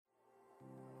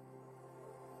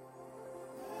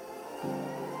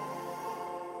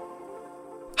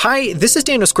Hi, this is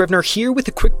Daniel Scrivener here with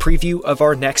a quick preview of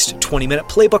our next 20-minute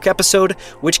Playbook episode,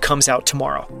 which comes out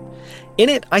tomorrow. In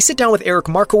it, I sit down with Eric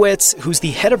Markowitz, who's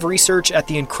the head of research at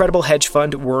the incredible hedge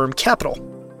fund Worm Capital,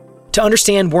 to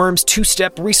understand Worm's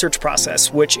two-step research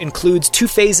process, which includes two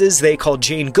phases they call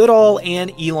Jane Goodall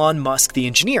and Elon Musk the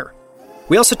engineer.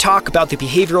 We also talk about the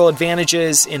behavioral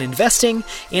advantages in investing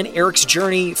and Eric's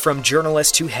journey from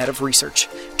journalist to head of research.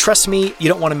 Trust me, you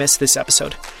don't want to miss this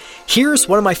episode. Here's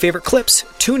one of my favorite clips.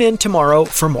 Tune in tomorrow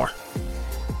for more.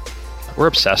 We're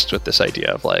obsessed with this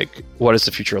idea of like, what does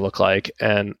the future look like?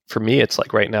 And for me, it's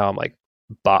like right now, I'm like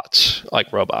bots,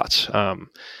 like robots.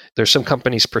 There's some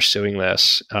companies pursuing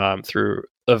this through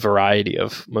a variety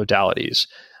of modalities,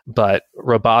 but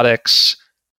robotics,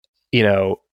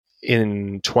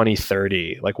 in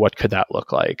 2030, like what could that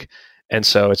look like? And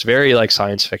so it's very like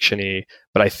science fiction-y,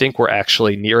 but I think we're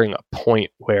actually nearing a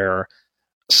point where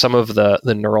some of the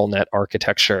neural net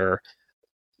architecture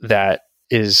that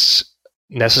is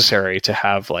necessary to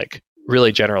have like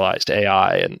really generalized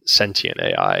AI and sentient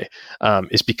AI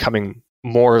is becoming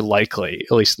more likely,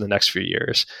 at least in the next few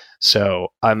years. So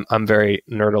I'm very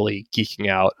nerdily geeking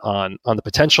out on the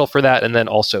potential for that, and then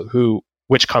also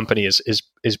which company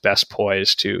is best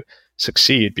poised to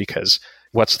succeed, because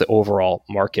what's the overall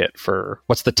market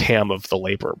what's the TAM of the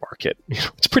labor market?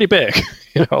 It's pretty big,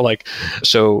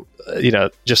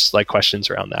 just like questions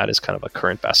around that is kind of a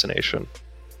current fascination.